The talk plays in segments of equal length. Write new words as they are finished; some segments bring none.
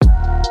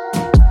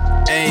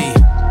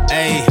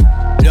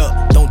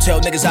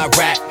little niggas I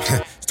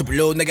rap. Stupid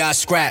little nigga I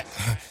scrap.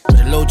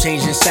 With a little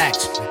change in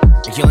sacks.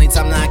 If you ain't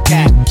time, not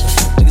cap.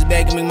 Niggas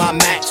better give me my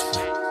match.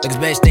 Niggas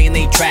better stay in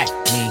they track.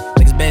 Me,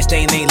 niggas better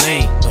stay in they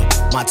lane.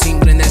 My team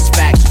winning, that's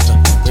facts.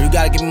 Girl, you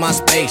gotta give me my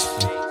space.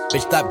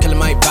 Bitch, stop killing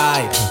my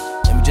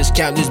vibe. Let me just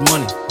count this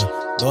money.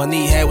 Do I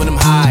need head when I'm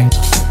high?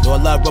 Do I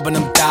love rubbing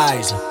them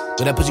thighs?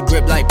 Do that pussy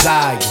grip like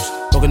pliers?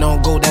 Broken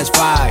on gold, that's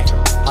fire.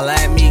 Holla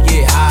at me,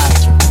 get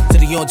high.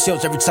 City on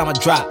tilts every time I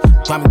drop.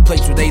 Grimy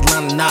plates where they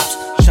line the knots.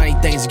 Shiny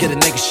things get a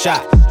nigga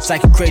shot.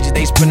 Psychic crazy,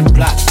 they spinning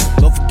blocks.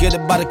 Don't forget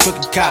about the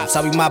crooked cops.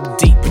 I be mobbing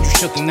deep, but you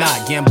shook or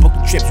not. Yeah, I'm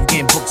booking trips, we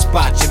getting booked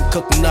spots. Yeah, we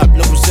cooking up,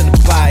 look what's in the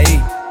pie.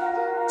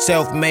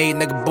 Self-made,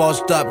 nigga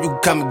bossed up, you can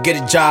come and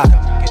get a job.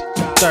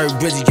 Third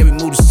Brizzy, yeah, we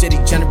move the city,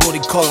 general, they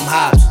call them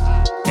hops.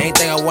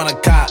 Anything I wanna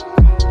cop.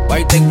 Why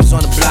you think we was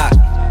on the block?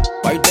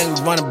 Why you think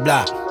we run a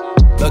block?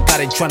 Look how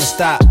they tryna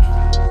stop.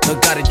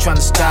 Look how they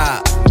tryna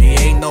stop. Me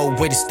ain't no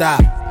way to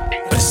stop.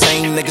 But the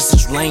same niggas,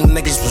 since lame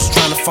niggas was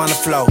tryna find the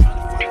flow.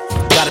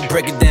 Gotta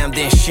break it down,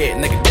 then shit,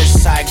 nigga, this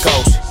is how it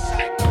goes.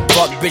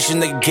 Fuck bitches,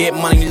 nigga, get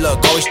money,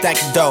 look, always stack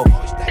the dough.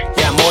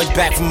 Yeah, I'm always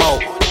back from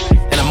more,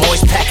 and I'm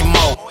always packed.